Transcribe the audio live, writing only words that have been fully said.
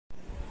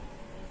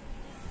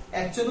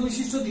একচল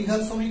বিশিষ্ট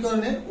দ্বিঘাত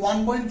সমীকরণের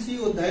 1.3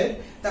 অধ্যায়ের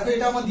দেখো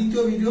এটা আমার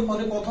দ্বিতীয় ভিডিও।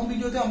 ফলে প্রথম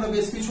ভিডিওতে আমরা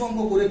বেশ কিছু অঙ্ক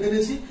করে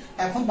ফেলেছি,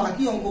 এখন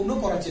বাকি অঙ্কগুলো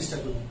করার চেষ্টা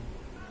করি।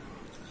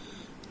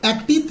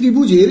 একটি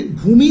ত্রিভুজের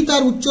ভূমি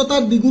তার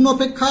উচ্চতার দ্বিগুণ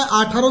অপেক্ষা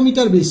 18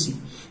 মিটার বেশি।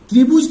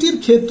 ত্রিভুজটির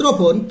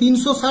ক্ষেত্রফল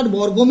 360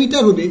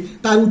 বর্গমিটার হবে,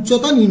 তার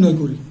উচ্চতা নির্ণয়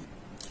করি।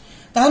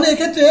 তাহলে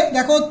এক্ষেত্রে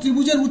দেখো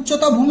ত্রিভুজের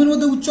উচ্চতা, ভূমির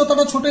মধ্যে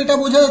উচ্চতাটা ছোট, এটা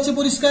বোঝা যাচ্ছে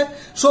পরিষ্কার।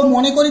 সো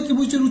মনে করি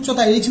ত্রিভুজটির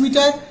উচ্চতা h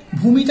metre,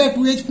 ভূমিটা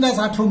 2h plus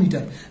 18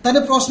 metre. তাহলে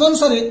প্রশ্ন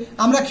অনুসারে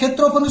আমরা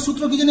ক্ষেত্রফলের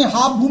সূত্র কি জানি,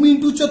 হাফ ভূমি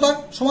ইন্টু উচ্চতা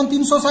সমান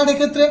 360 এর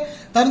ক্ষেত্রে।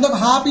 তাহলে দেখো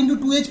হাফ ইন্টু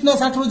 2h প্লাস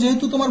 18,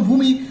 যেহেতু তোমার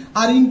ভূমি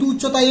আর ইন্টু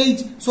উচ্চতা h,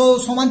 সো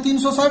সমান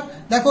 360।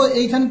 দেখো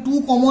এইখানে 2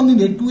 কমন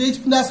নিলে 2h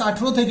প্লাস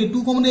 18 থেকে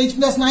 2 কমন h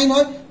প্লাস 9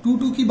 হয়,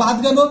 2 কি বাদ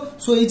গেল,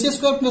 so h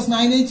square plus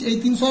 9h, এই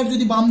 360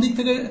 যদি বাম দিক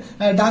থেকে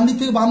ডান দিক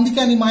থেকে বাম দিকে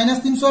আনি মাইনাস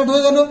 360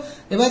 হয়ে গেল।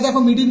 এবার দেখো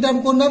মিডিল টার্ম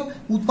করলাম,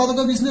 উৎপাদক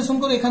বিশ্লেষণ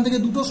করে এখান থেকে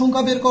দুটো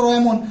সংখ্যা বের করো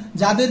এমন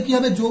যাদের কি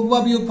হবে যোগ বা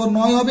বিয়োগফল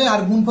 9 হবে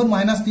আর গুণফল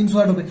মাইনাস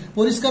 360 হবে।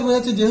 পরিষ্কার হয়ে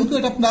যাচ্ছে, যেহেতু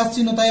এটা প্লাস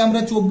চিহ্ন তাই আমরা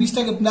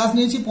 24টাকে প্লাস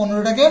নিয়েছি,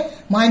 15টাকে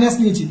মাইনাস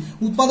নিয়েছি।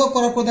 উৎপাদক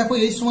করার পর দেখো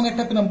এই সমান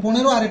একটা পেলাম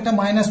 15 আর একটা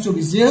মাইনাস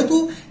 24। যেহেতু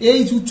এই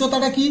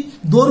উচ্চতাটা কি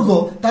দৈর্ঘ্য,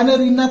 তাহলে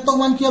ঋণাত্মক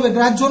মান কি হবে,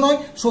 গ্রাহ্য নয়।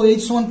 সো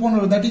h সমান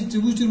 15, দ্যাট ইজ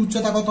ত্রিভুজটির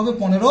উচ্চতা কত হবে,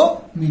 15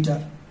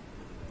 মিটার।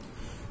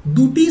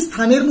 দুটি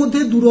স্থানের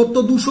মধ্যে দূরত্ব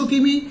 200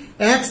 কিমি।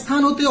 এক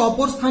স্থান হতে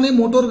অপর স্থানে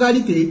মোটর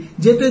গাড়িতে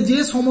যেতে যে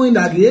সময়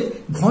লাগে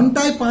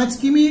ঘন্টায় 5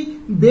 কিমি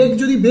বেগ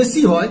যদি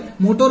বেশি হয়,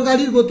 মোটর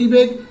গাড়ির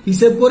গতিবেগ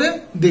হিসেব করে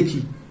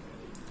দেখি।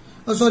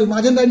 সরি,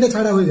 মাঝের লাইনটা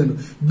ছাড়া হয়ে গেল।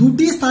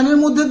 দুটি স্থানের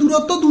মধ্যে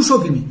দূরত্ব 200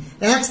 কিমি।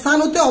 এক স্থান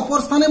হতে অপর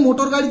স্থানে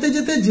মোটর গাড়িতে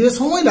যেতে যে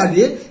সময়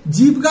লাগে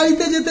জিপ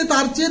গাড়িতে যেতে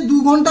তার চেয়ে 2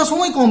 ঘন্টা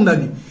সময় কম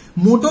লাগে।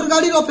 মোটর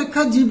গাড়ির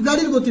অপেক্ষা জিপ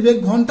গাড়ির গতিবেগ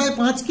ঘন্টায়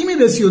 5 কিমি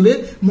বেশি হলে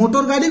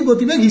মোটর গাড়ির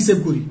গতিবেগ হিসেব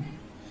করি।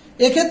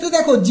 এক্ষেত্রে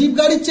দেখো জিপ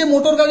গাড়ির চেয়ে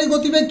মোটর গাড়ির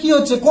গতিবেগ কি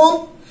হচ্ছে, কম।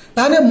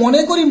 তাহলে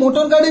মনে করি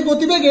মোটর গাড়ির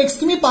গতিবেগ x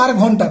কিমি পার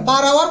ঘন্টা,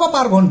 পার আওয়ার বা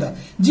পার ঘন্টা।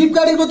 জিপ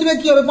গাড়ির গতিবেগ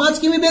কি হবে, 5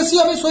 কিমি বেশি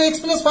হবে, সো x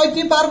প্লাস 5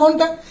 কিমি পার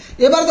ঘন্টা।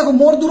 এবার দেখো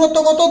মোট দূরত্ব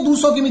কত,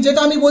 200 কিমি,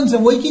 যেটা আমি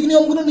বলছিলাম ঐকিক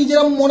নিয়মগুলো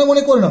নিজেরা মনে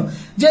মনে করে নাও।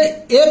 যে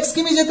x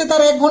কিমি যেতে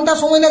তার 1 ঘন্টা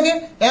সময় লাগে,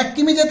 1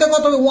 কিমি যেতে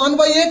কত হবে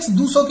 1/x,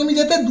 200 কিমি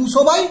যেতে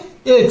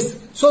 200/x।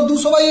 সো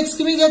 200/x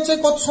কিমি যাচ্ছে,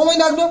 কত সময়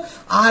লাগলো।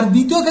 আর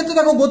দ্বিতীয় ক্ষেত্রে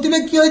দেখো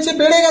গতিবেগ কি হয়েছে,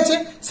 বেড়ে গেছে,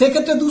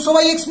 সেক্ষেত্রে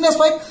 200/x প্লাস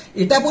 5।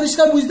 এটা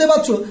পরিষ্কার বুঝতে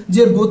পারছো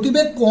যে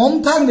গতিবেগ কম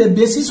থাকলে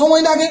বেশি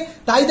সময় লাগে।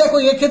 তাই দেখো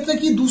এক্ষেত্রে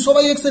কি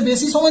 200/x এ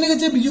বেশি সময়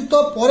লেগেছে, বিযুক্ত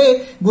পরে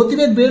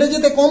গতিবেগ বেড়ে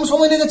যেতে কম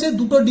সময় লেগেছে।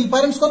 দুটো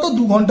ডিফারেন্স কত,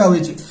 2 ঘন্টা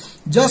হয়েছে।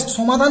 জাস্ট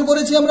সমাধান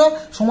করেছি আমরা,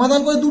 সমাধান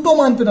করে দুটো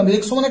মান পেলাম,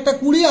 x সমান একটা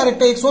 20 আর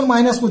একটা x সমান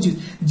মাইনাস 25।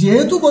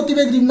 যেহেতু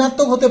গতিবেগ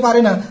ঋণাত্মক হতে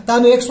পারে না,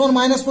 তাহলে x সমান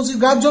মাইনাস 25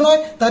 গ্রাহ্য নয়।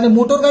 তাহলে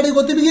মোটর গাড়ির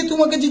গতিবেগই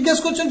তোমাকে জিজ্ঞেস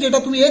করছেন, যেটা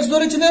তুমি x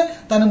ধরেছিলে,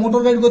 তাহলে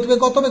মোটর গাড়ির গতিবেগ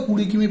কত হবে,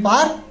 20 কিমি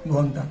পার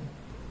ঘন্টা।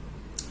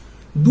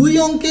 2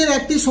 অঙ্কের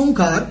একটি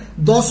সংখ্যার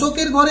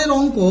দশকের ঘরের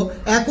অঙ্ক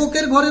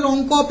এককের ঘরের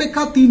অঙ্ক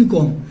অপেক্ষা 3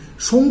 কম।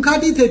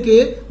 সংখ্যাটি থেকে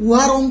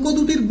উহার অঙ্ক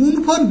দুটির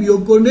গুণফল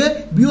বিয়োগ করলে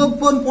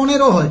বিয়োগফল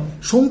 15 হয়।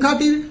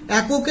 সংখ্যাটির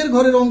এককের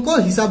ঘরের অঙ্ক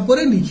হিসাব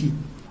করে লিখি।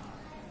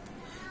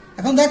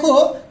 এখন দেখো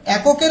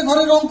এককের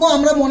ঘরের অঙ্ক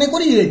আমরা মনে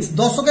করি x,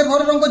 দশকের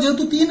ঘরের অঙ্ক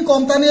যেহেতু 3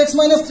 কম, তাহলে x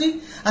মাইনাস 3।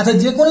 আচ্ছা,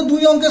 যে কোনো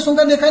 2 অঙ্কের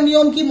সংখ্যা লেখার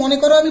নিয়ম কি, মনে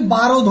করো আমি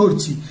 12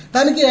 ধরছি,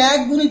 তাহলে কি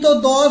 1 গুণিত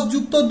 10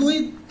 যুক্ত 2,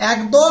 1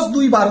 10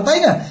 2 12, তাই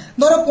না।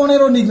 ধরো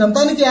 15 লিখলাম,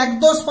 তাহলে কি 1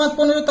 10 5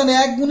 15, তাহলে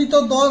 1 গুণিত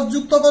 10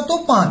 যুক্ত কত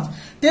 5।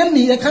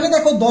 তেমনি এখানে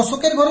দেখো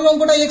দশকের ঘরের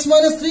অঙ্কটা x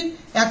মাইনাস 3,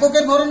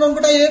 এককের ঘরের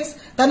অঙ্কটা x,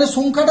 তাহলে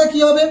সংখ্যাটা কি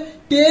হবে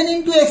 10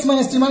 ইন্টু x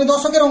মাইনাস 3, মানে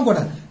দশকের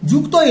অঙ্কটা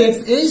যুক্ত x।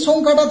 এই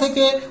সংখ্যাটা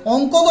থেকে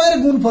অঙ্কদ্বয়ের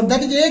গুণফল,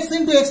 that is x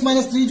into x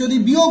minus 3 যদি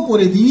বিয়োগ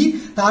করে দিই,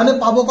 তাহলে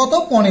পাবো কত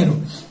 15।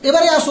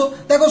 এবারে আসো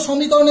দেখো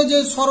সমীকরণে যে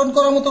স্মরণ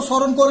করার মতো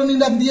স্মরণ করে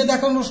নিলাম, দিয়ে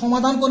দেখানো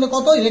সমাধান করলে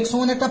কত, x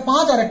সমান একটা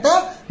 5 আর একটা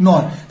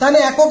 9। তাহলে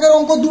এককের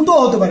অঙ্ক দুটো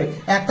হতে পারে,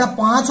 একটা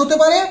 5 হতে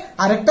পারে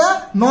আর একটা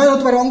 9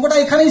 হতে পারে। অঙ্কটা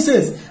এখানেই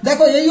শেষ।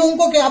 দেখো এই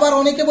অঙ্ককে আবার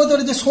অনেকে বলতে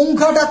পারে যে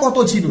সংখ্যাটা কত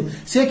ছিল,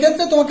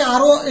 সেক্ষেত্রে তোমাকে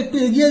আরো একটু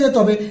এগিয়ে যেতে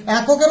হবে।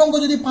 এককের অঙ্ক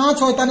যদি 5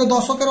 হয়, তাহলে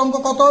দশকের অঙ্ক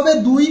কত হবে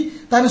 2,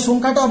 তাহলে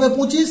সংখ্যাটা হবে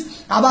 25।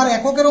 আবার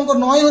এককের অঙ্ক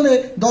 9 হলে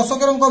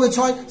দশকের অঙ্ক হবে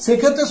 6,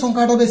 সেক্ষেত্রে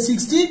সংখ্যাটা হবে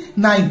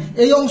 69।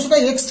 এই অংশটা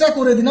এক্সট্রা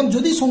করে দিলাম,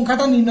 যদি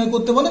সংখ্যাটা নির্ণয়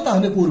করতে বলে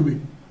তাহলে করবে।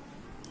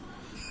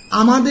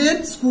 আমাদের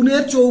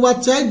স্কুলের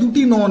চৌবাচ্চায়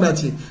 2টি নন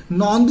আছে।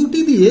 নন দুটি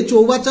দিয়ে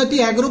চৌবাচ্চাটি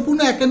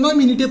 11:09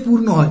 মিনিটে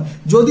পূর্ণ হয়।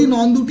 যদি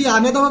নন দুটি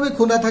আলাদাভাবে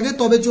খোলা থাকে,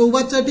 তবে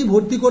চৌবাচ্চাটি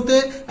ভর্তি করতে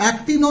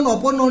একটি নন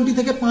অপর ননটি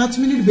থেকে 5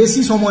 মিনিট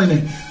বেশি সময়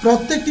নেয়।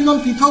 প্রত্যেকটি নন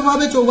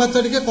পৃথকভাবে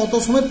চৌবাচ্চাটিকে কত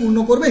সময় পূর্ণ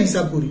করবে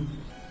হিসাব করি।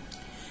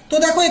 তো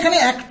দেখো এখানে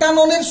একটা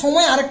ননের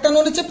সময় আরেকটা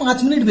ননের চেয়ে 5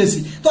 মিনিট বেশি।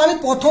 তো আমি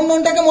প্রথম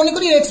ননটাকে মনে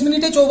করি x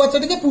মিনিটে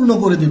চৌবাচ্চাটিকে পূর্ণ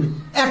করে দেবে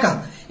একা।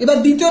 এবার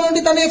দ্বিতীয়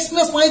ননটি তাহলে x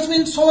প্লাস 5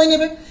 মিনিট সময়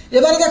নেবে।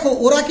 এবারে দেখো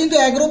ওরা কিন্তু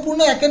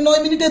 11:09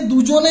 মিনিটে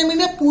দুজনে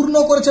মিলে পূর্ণ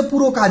করেছে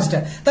পুরো কাজটা,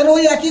 তাহলে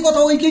ওই একই কথা,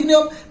 ঐকিক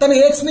নিয়ম। তাহলে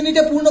x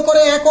মিনিটে পূর্ণ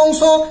করে এক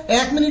অংশ,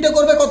 1 মিনিটে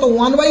করবে কত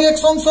 1/x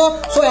অংশ।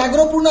 সো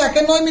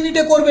 11:09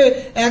 মিনিটে করবে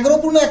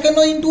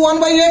 11:09 ইন্টু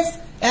 1/x।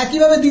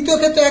 একইভাবে দ্বিতীয়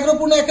ক্ষেত্রে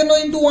 11:09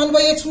 ইন্টু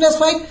 1/x প্লাস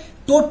 5।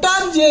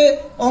 টোটাল যে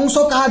অংশ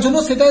কাজ হলো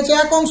সেটা হচ্ছে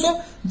এক অংশ।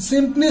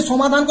 সিম্পলি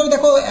সমাধান করে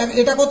দেখো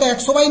এটা কত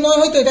 100/9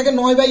 হয়তো এটাকে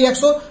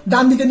 9/100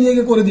 ডান দিকে নিয়ে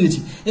গিয়ে করে দিয়েছি।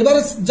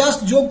 এবারে জাস্ট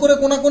যোগ করে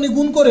কোনাকুনি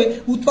গুণ করে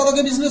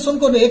উৎপাদকে বিশ্লেষণ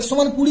করলে x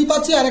সমান 20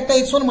 পাচ্ছি আর একটা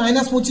x সমান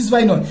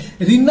 -25/9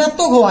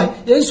 ঋণাত্মক হওয়ায়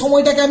এই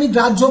সময়টাকে আমি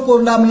গ্রাহ্য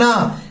করলাম না।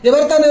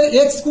 এবার তাহলে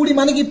x 20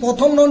 মানে কি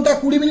প্রথম ননটা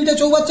 20 মিনিটে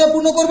চৌবাচ্চা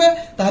পূর্ণ করবে,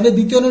 তাহলে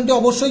দ্বিতীয় ননটি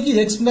অবশ্যই কি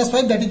x +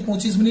 5 দ্যাট ইজ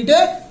 25 মিনিটে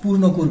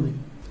পূর্ণ করবে।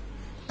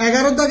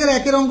 11 দাগের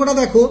একের অঙ্কটা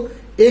দেখো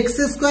x²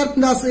 +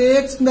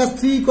 ax +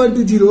 3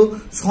 = 0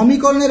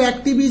 সমীকরণের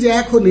একটি বীজ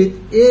 1 হলে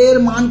a এর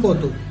মান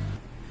কত?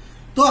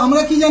 তো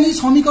আমরা কি জানি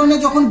সমীকরণে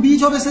যখন বীজ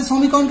হবে সে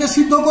সমীকরণকে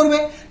সিদ্ধ করবে,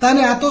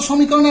 তাহলে এত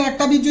সমীকরণের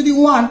একটা বীজ যদি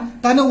 1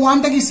 তাহলে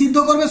 1টা কি সিদ্ধ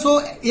করবে, সো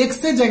x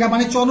এর জায়গা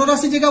মানে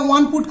চলরাশির জায়গা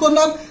 1 পুট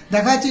করলাম,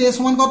 দেখা যাচ্ছে a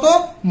সমান কত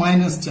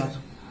 -4।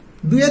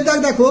 2 এর দাগ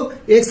দেখো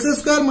x²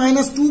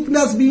 - 2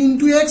 + b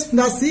 * x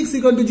 + 6 =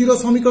 0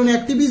 সমীকরণে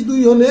একটি বীজ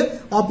 2 হলে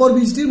অপর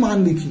বীজটির মান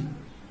লিখি।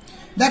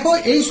 দেখো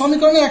এই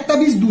সমীকরণে একটা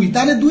বীজ 2,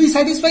 তাহলে 2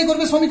 স্যাটিসফাই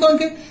করবে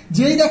সমীকরণকে।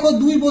 যেই দেখো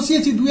 2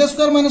 বসিয়েছি 2²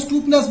 - 2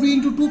 + b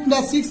 * 2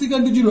 + 6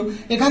 = 0,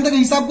 এখান থেকে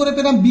হিসাব করে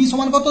পেলাম b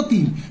সমান কত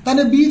 3।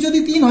 তাহলে b যদি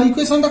 3 হয়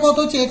ইকুয়েশনটা কত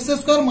হচ্ছে x²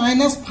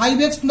 -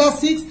 5x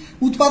 + 6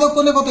 উৎপাদক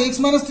করলে কত x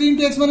 - 3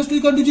 * x - 2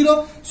 = 0,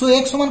 সো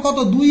x সমান কত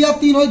 2 আর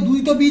 3 হয়, 2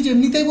 তো বীজ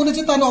এমনিতেই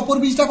বলেছে, তাহলে অপর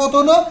বীজটা কত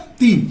হলো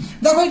 3।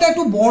 দেখো এটা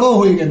একটু বড়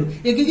হয়ে গেল,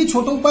 একে কি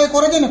ছোট উপায়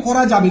করা যায় না?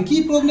 করা যাবে। কি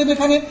প্রবলেম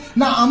এখানে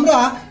না, আমরা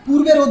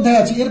পূর্বের অধ্যায়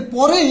আছি, এর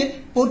পরে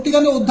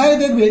পরবর্তীকালে অধ্যায়ে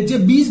দেখবে যে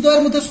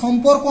বীজদ্বয়ের মধ্যে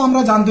সম্পর্ক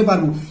আমরা জানতে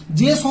পারবো,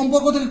 যে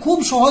সম্পর্ক থেকে খুব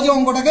সহজে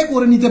অঙ্কটাকে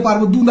করে নিতে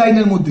পারবো 2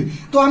 লাইনের মধ্যে।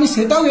 তো আমি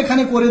সেটাও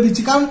এখানে করে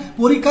দিচ্ছি, কারণ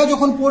পরীক্ষায়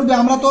যখন পড়বে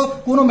আমরা তো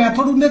কোনো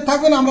মেথড উল্লেখ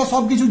থাকবে না, আমরা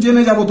সবকিছু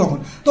জেনে যাব তখন।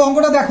 তো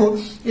অঙ্কটা দেখো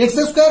x²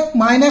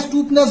 -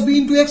 2 + b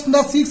 * x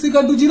 + 6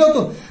 =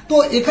 0। তো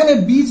এখানে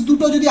বীজ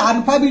দুটো যদি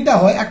আলফা বিটা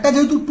হয়, একটা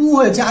যেহেতু 2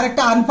 হয়েছে আর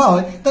একটা আলফা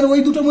হয়, তাহলে ওই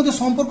দুটোর মধ্যে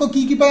সম্পর্ক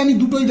কি কি পাই আমি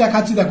দুটোই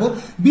দেখাচ্ছি। দেখো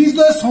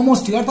বীজদ্বয়ের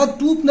সমষ্টি অর্থাৎ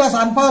 2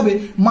 + আলফা হবে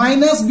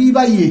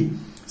 -b/a।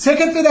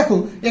 সেক্ষেত্রে দেখো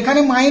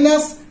এখানে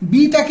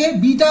 -bটাকে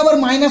বিটা আবার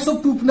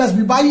 -2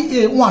 +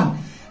 b/a 1।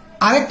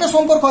 আরেকটা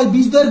সম্পর্ক হয়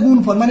বীজদ্বয়ের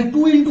গুণফল মানে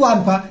 2 ×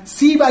 alpha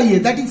c/a,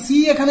 that is c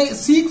এখানে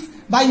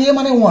 6/a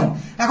মানে 1।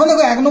 এখন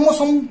দেখো 1 নম্বর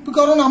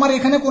সমীকরণ আমার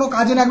এখানে কোনো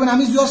কাজে লাগবে না,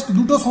 আমি জাস্ট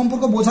দুটো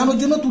সম্পর্ক বোঝানোর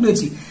জন্য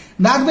তুলেছি।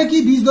 লাগবে কি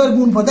বীজদ্বয়ের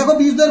গুণফল। দেখো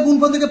বীজদ্বয়ের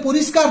গুণফল থেকে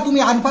পরিষ্কার তুমি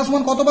আলফা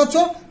সমান কত পাচ্ছ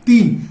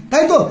 3,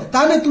 তাই তো?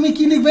 তাহলে তুমি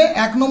কি লিখবে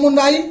 1 নম্বর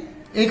লাইন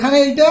এখানে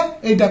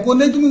এইটা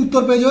করলেই তুমি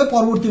উত্তর পেয়ে যাবে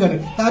পরবর্তীকালে।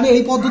 তাহলে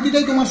এই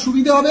পদ্ধতিটাই তোমার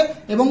সুবিধা হবে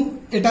এবং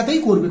এটাতেই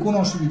করবে, কোনো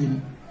অসুবিধা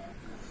নেই।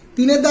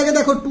 3 এর দাগে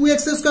দেখো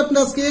 2x²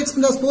 + kx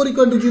 + 4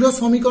 = 0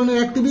 সমীকরণের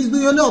একটি বীজ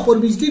 2 হলে অপর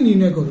বীজটি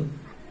নির্ণয় করো।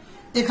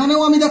 এখানেও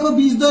আমি দেখো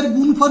বীজদ্বয়ের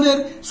গুণফলের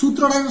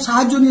সূত্রটার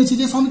সাহায্য নিয়েছি,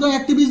 যে সমীকরণের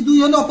একটি বীজ 2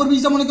 হলে অপর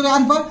বীজটা মনে করে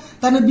আলফা,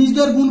 তাহলে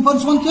বীজদ্বয়ের গুণফল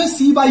সমান কি হয়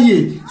c/a,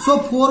 সো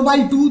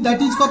 4/2 দ্যাট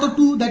ইজ কত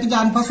 2, দ্যাট ইজ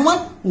আলফা সমান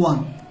 1।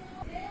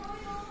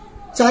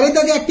 4 এর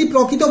দাগে একটি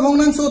প্রকৃত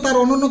ভগ্নাংশ ও তার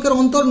অনন্যকের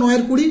অন্তর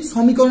 9/20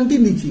 সমীকরণটি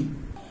লিখি।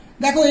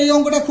 দেখো এই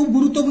অঙ্কটা খুব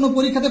গুরুত্বপূর্ণ,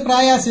 পরীক্ষাতে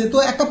প্রায় আসে। তো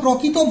একটা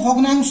প্রকৃত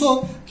ভগ্নাংশ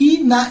কি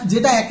না,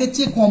 যেটা একের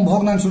চেয়ে কম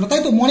ভগ্নাংশটা,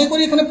 তাই তো? মনে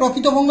করি এখানে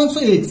প্রকৃত ভগ্নাংশ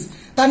x,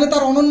 তাহলে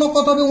তার অনন্য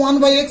কত হবে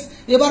 1/x।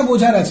 এবার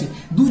বোঝার আছে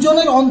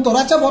দুজনের অন্তর।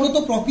 আচ্ছা বলো তো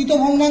প্রকৃত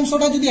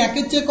ভগ্নাংশটা যদি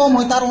একের চেয়ে কম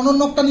হয় তার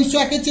অনন্যকটা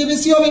নিশ্চয়ই একের চেয়ে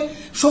বেশি হবে,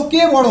 সো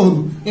কে বড় হলো?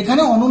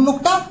 এখানে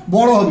অনন্যকটা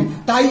বড় হবে,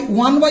 তাই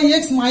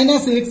 1/x -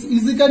 x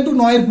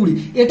 = 9/20।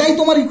 এটাই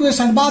তোমার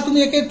ইকুয়েশন, বা তুমি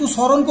একে একটু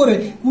সরল করে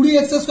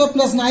 20x²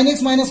 + 9x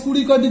 -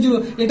 20 = 0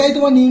 এটাই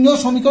তোমার নির্ণয়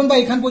সমীকরণ, বা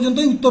এখান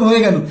পর্যন্তই উত্তর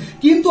হয়ে গেল।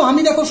 কিন্তু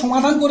আমি দেখো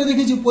সমাধান করে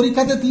দেখেছি,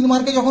 পরীক্ষাতে 3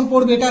 মার্কে যখন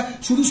পড়বে এটা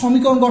শুধু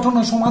সমীকরণ গঠন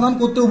নয়, সমাধান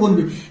করতেও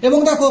বলবে। এবং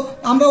দেখো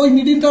আমরা ওই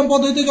মিডিল টার্ম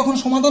পদ্ধতিতে যখন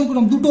সমাধান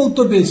করলাম দুটো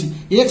উত্তর পেয়েছি,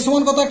 x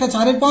সমান কত একটা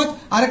 4/5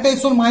 আর একটা x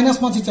সমান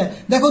 -5/4।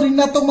 দেখো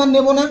ঋণাত্মক মান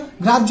নেব না,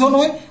 গ্রাহ্য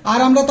নয়, আর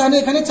আমরা তাহলে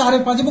এখানে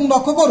 4/5। এবং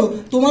লক্ষ্য করো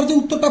তোমার যে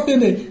উত্তরটা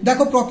পেলে,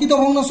 দেখো প্রকৃত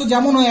ভগ্নাংশ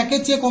যেমন হয়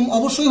একের চেয়ে কম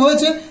অবশ্যই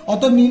হয়েছে,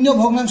 অত নির্ণয়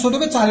ভগ্নাংশ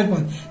দেবে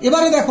 4/5।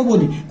 এবারে দেখো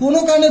বলি, কোনো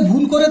কারণে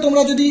ভুল করে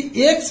তোমরা যদি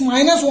x -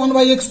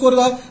 1/x করে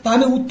দাও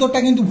তাহলে উত্তরটা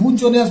কিন্তু ভুল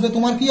চলে আসবে।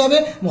 তোমার কি হবে,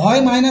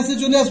 হয় মাইনাসে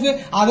চলে আসবে,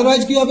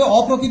 আদারওয়াইজ কি হবে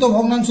অপ্রকৃত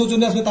ভগ্নাংশ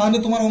চলে আসবে, তাহলে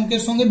তোমার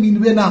অঙ্কের সঙ্গে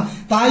মিলবে না।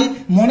 তাই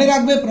মনে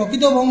রাখবে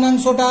প্রকৃত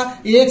ভগ্নাংশটা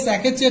x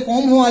একের চেয়ে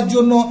কম হওয়ার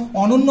জন্য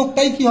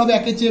অনন্যকটাই কি হবে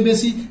একের চেয়ে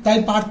বেশি, তাই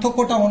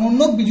পার্থক্যটা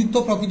অনন্যক বিযুক্ত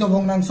প্রকৃত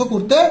ভগ্নাংশ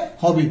করতে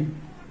হবে।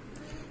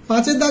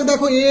 5 এর দাগ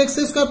দেখো ax²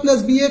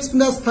 + bx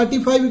 +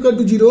 35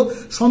 = 0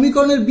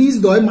 সমীকরণের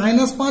বীজদ্বয়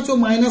 -5 ও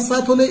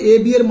 -7 হলে a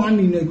b এর মান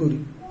নির্ণয় করি।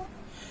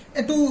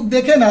 একটু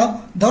দেখে নাও,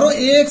 ধরো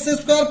ax²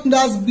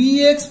 +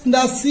 bx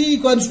 + c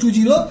 =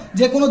 0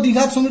 যে কোনো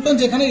দ্বিঘাত সমীকরণ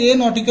যেখানে a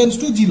 ≠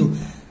 0।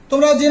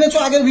 তোমরা জেনেছো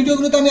আগের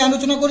ভিডিওগুলোতে আমি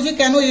আলোচনা করেছি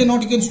কেন a ≠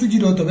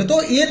 0 হতে হবে। তো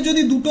এর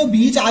যদি দুটো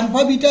বীজ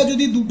আলফা বিটা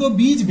যদি দুটো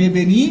বীজ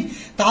ভেবে নিই,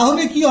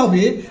 তাহলে কি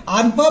হবে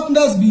আলফা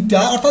 +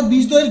 বিটা অর্থাৎ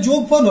বীজদ্বয়ের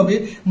যোগফল হবে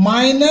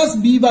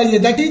 -b/a,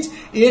 দ্যাট ইজ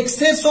x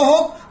এর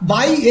সহগ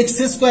বাই এক্স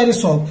স্কোয়ারের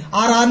সহগ,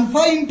 আর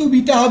আলফা ইন্টু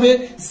বিটা হবে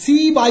C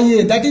by A,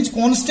 that is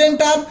constant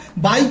term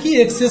by কি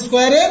এক্স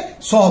স্কোয়ারের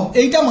সহগ।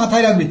 এইটা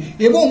মাথায় রাখবে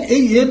এবং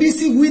এই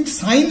এবিসি উইথ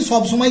সাইন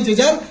সবসময় যে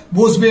যার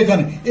বসবে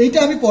এখানে। এইটা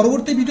আমি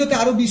পরবর্তী ভিডিওতে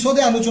আরো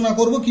বিশদে আলোচনা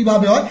করব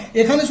কিভাবে হয়।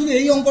 এখানে শুধু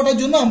এই অঙ্কটার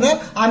জন্য আমরা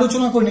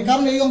আলোচনা করিনি,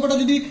 কারণ এই অঙ্কটা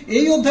যদি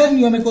এই অধ্যায়ের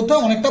নিয়মে করতে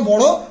হয় অনেকটা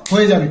বড়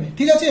হয়ে যাবে।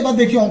 ঠিক আছে, এবার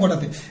দেখি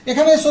অঙ্কটাতে।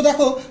 এখানে এসো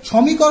দেখো,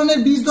 সমীকরণের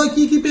বীজদ্বয়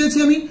কি কি পেয়েছি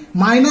আমি,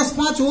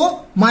 -5 ও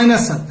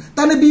 -7।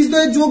 তাহলে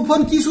বীজদ্বয়ের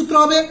যোগফল কি সূত্র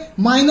হবে,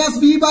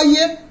 -b by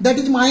a, that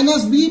is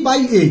 -b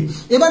by a।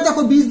 এবার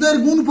দেখো বীজদ্বয়ের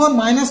গুণফল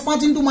 -5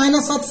 into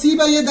 -7 c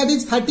by a, that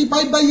is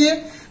 35 by a।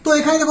 তো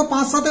এখানে দেখো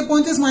 5 7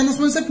 35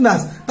 -5 প্লাস,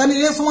 তাহলে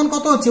a সমান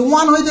কত হচ্ছে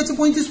 1 হয়ে যাচ্ছে,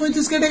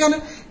 25 কেটে গেল।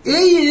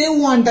 এই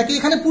a1টাকে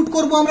এখানে পুট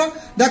করব আমরা।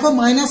 দেখো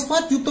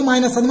 -5 যুক্ত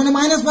 -7 মানে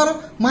 -12,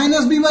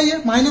 -b বাই a,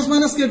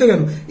 মাইনাস কেটে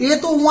গেল, a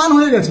তো 1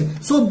 হয়ে গেছে।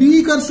 So b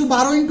equals to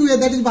 12 into a,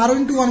 that is 12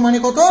 into 1 মানে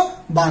কত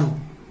 12।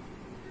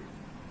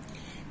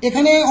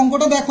 এখানে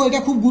অঙ্কটা দেখো, এটা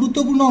খুব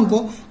গুরুত্বপূর্ণ অঙ্ক।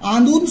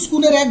 আন্দুন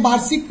স্কুলের এক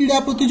বার্ষিক ক্রীড়া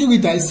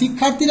প্রতিযোগিতায়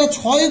শিক্ষার্থীরা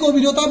 6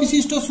 গভীরতা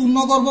বিশিষ্ট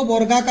শূন্যগর্ভ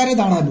বর্গাকারে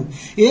দাঁড়ালো।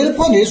 এর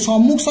ফলে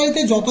সম্মুখ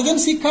সারিতে যতজন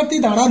শিক্ষার্থী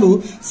দাঁড়ালো,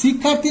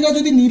 শিক্ষার্থীরা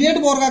যদি নিরেট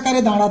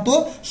বর্গাকারে দাঁড়াতো,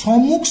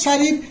 সম্মুখ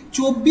সারির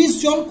 24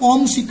 জন কম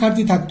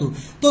শিক্ষার্থী থাকতো।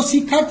 তো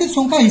শিক্ষার্থীর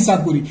সংখ্যা হিসাব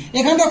করি।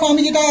 এখানে দেখো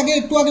আমি যেটা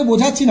একটু আগে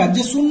বোঝাচ্ছিলাম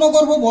যে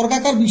শূন্যগর্ভ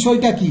বর্গাকার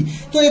বিষয়টা কি।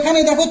 তো এখানে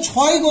দেখো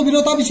 6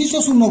 গভীরতা বিশিষ্ট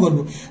শূন্যগর্ভ।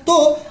 তো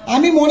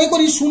আমি মনে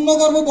করি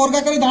শূন্যগর্ভ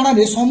বর্গাকারে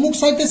দাঁড়ালে সম্মুখ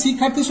সারিতে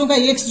শিক্ষার্থীর সংখ্যা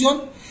x জন।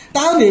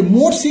 তাহলে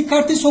মোট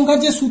শিক্ষার্থীর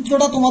সংখ্যার যে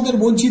সূত্রটা তোমাদের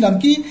বলছিলাম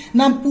কি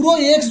না, পুরো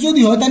x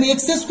যদি হয় তাহলে x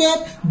স্কোয়ার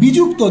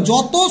বিযুক্ত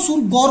যত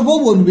গর্ভ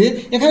বলবে,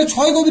 এখানে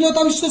 6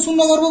 গভীরতা বিশিষ্ট শূন্য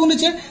গর্ভ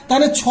বলেছে,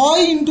 তাহলে 6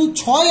 ইন্টু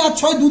 6 আর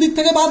 6 দুদিক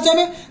থেকে বাদ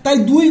যাবে, তাই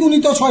 2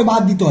 গুণিত 6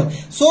 বাদ দিতে হয়।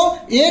 সো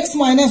x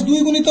মাইনাস 2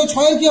 গুণিত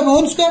 6 এর কি হবে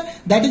whole square,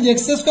 that is x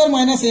square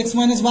minus x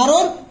minus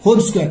 12 whole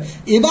square.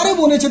 এবারে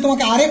বলেছে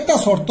তোমাকে আরেকটা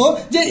শর্ত,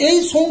 যে এই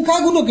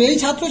সংখ্যাগুলোকে, এই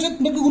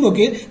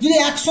ছাত্রছাত্রীগুলোকে যদি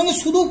একসঙ্গে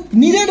শুধু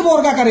নিরেট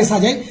বর্গাকারে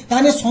সাজাই,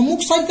 তাহলে সম্মুখ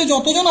সারিতে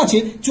যতজন আছে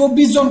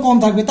 24 জন কম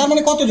থাকবে। তার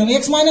মানে কতজন,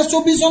 x মাইনাস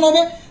 24 জন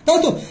হবে, তাই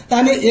তো?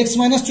 তাহলে x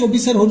মাইনাস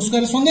 24 এর হোল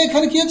স্কোয়ারের সঙ্গে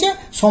এখানে কি হচ্ছে,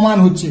 সমান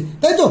হচ্ছে,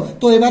 তাই তো?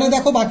 তো এবারে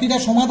দেখো বাকিটা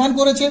সমাধান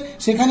করেছে।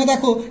 সেখানে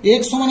দেখো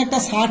x সমান একটা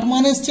 60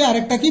 মান এসছে আর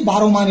একটা কি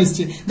 12 মান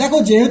এসছে। দেখো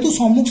যেহেতু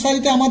সম্মুখ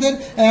সারিতে আমাদের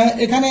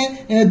এখানে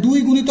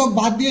 2 গুণিতক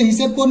বাদ দিয়ে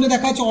হিসেব করলে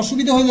দেখা যাচ্ছে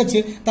অসুবিধা হয়ে যাচ্ছে,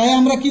 তাই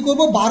আমরা কি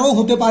করব, 12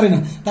 হতে পারে না,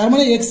 তার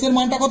মানে x এর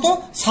মানটা কত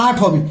 60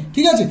 হবে।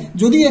 ঠিক আছে,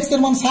 যদি x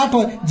এর মান 60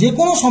 হয়, যে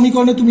কোনো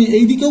সমীকরণে তুমি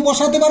এই দিকেও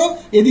বসাতে পারো,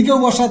 এদিকেও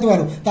বসাতে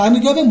পারো, তাহলে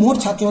কি হবে, মোট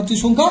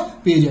ছাত্রছাত্রীর সংখ্যা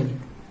পেয়ে যাবে।